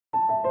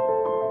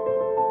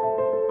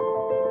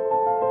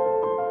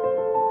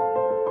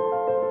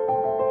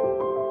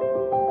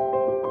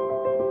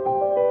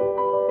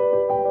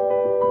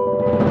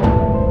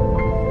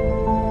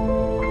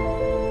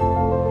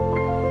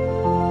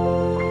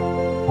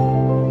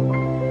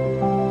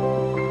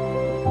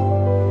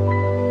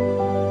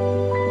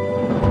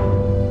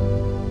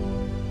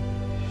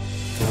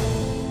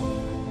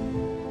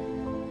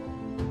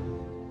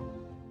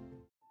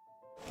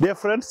Dear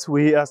friends,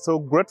 we are so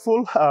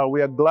grateful.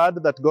 We are glad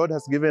that God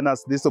has given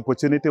us this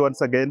opportunity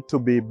once again to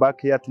be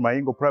back here at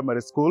Maingo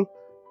Primary School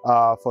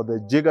for the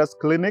JIGGER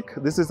clinic.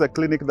 This is a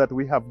clinic that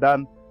we have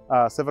done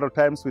several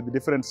times with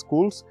different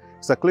schools.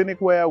 It's a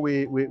clinic where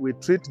we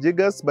treat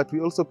jiggers, but we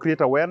also create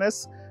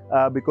awareness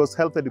because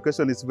health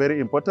education is very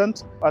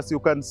important. As you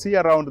can see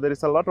around, there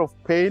is a lot of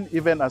pain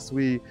even as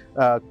we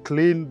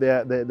clean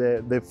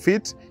the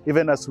feet,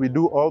 even as we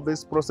do all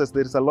this process,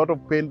 there is a lot of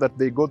pain that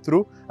they go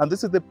through. And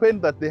this is the pain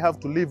that they have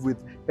to live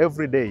with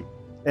every day.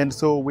 And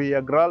so we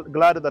are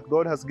glad that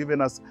God has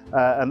given us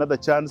another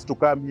chance to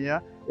come here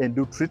and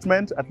do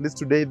treatment. At least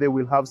today they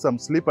will have some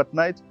sleep at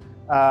night.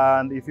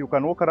 And if you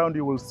can walk around,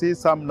 you will see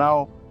some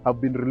now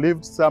have been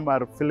relieved, some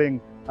are feeling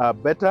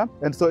better.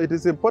 And so it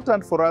is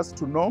important for us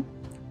to know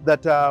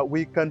that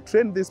we can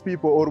train these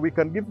people, or we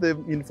can give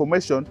them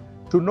information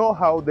to know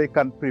how they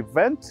can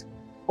prevent,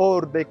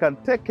 or they can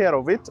take care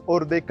of it,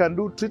 or they can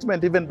do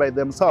treatment even by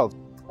themselves.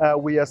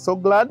 We are so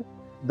glad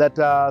that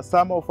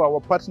some of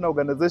our partner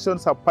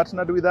organizations have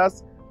partnered with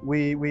us.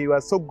 We are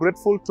so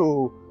grateful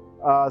to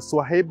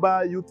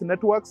Swahiba Youth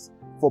Networks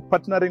for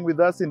partnering with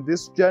us in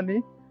this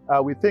journey.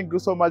 We thank you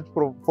so much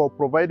for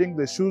providing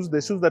the shoes. The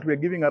shoes that we're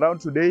giving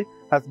around today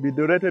has been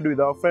donated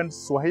with our friend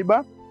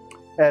Swahiba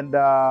and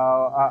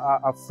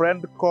a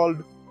friend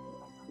called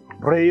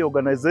Ray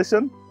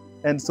Organization.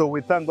 And so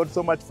we thank God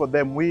so much for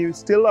them. We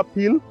still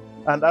appeal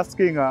and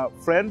asking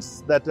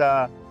friends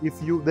that if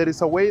there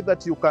is a way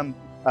that you can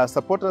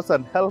support us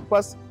and help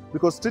us,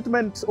 because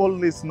treatment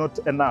only is not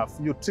enough.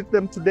 You treat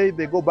them today,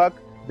 they go back,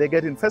 they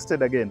get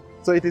infested again.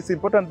 So it is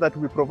important that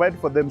we provide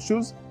for them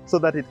shoes so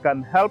that it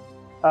can help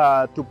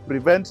to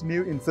prevent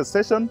new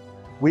infestation.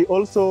 We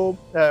also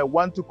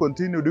want to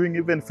continue doing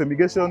even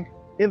fumigation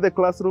in the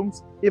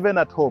classrooms, even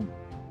at home.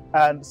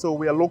 And so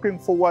we are looking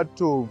forward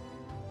to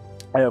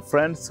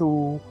friends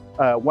who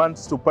want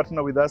to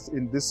partner with us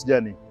in this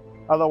journey.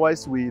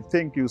 Otherwise, we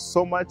thank you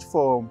so much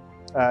for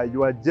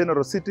your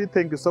generosity.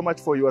 Thank you so much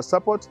for your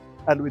support.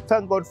 And we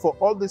thank God for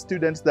all the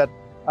students that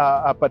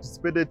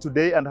participated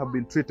today and have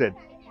been treated.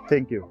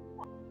 Thank you.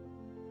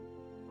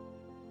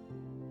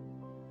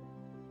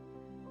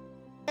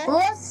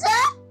 What's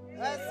up?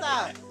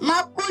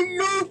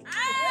 Makulu.